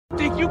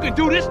think you can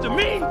do this to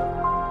me?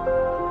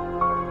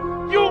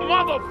 You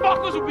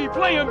motherfuckers will be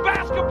playing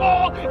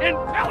basketball in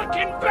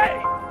Pelican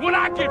Bay when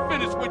I get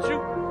finished with you.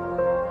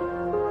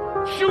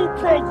 Shoot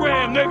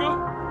program,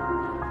 nigga.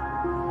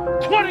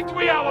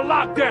 23-hour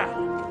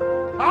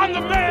lockdown. I'm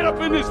the man up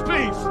in this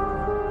piece.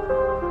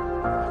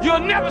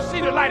 You'll never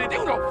see the light of day.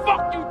 Who the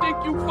fuck you think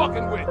you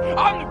fucking with?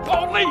 I'm the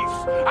police.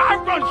 I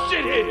run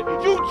shit here.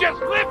 You just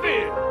live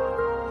here.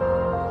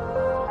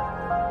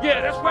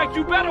 Yeah, that's right.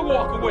 You better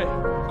walk away.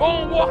 Go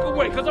on, walk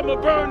away, because I'm going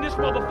to burn this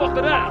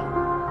motherfucker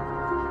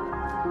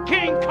down.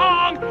 King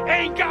Kong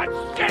ain't got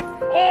shit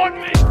on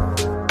me.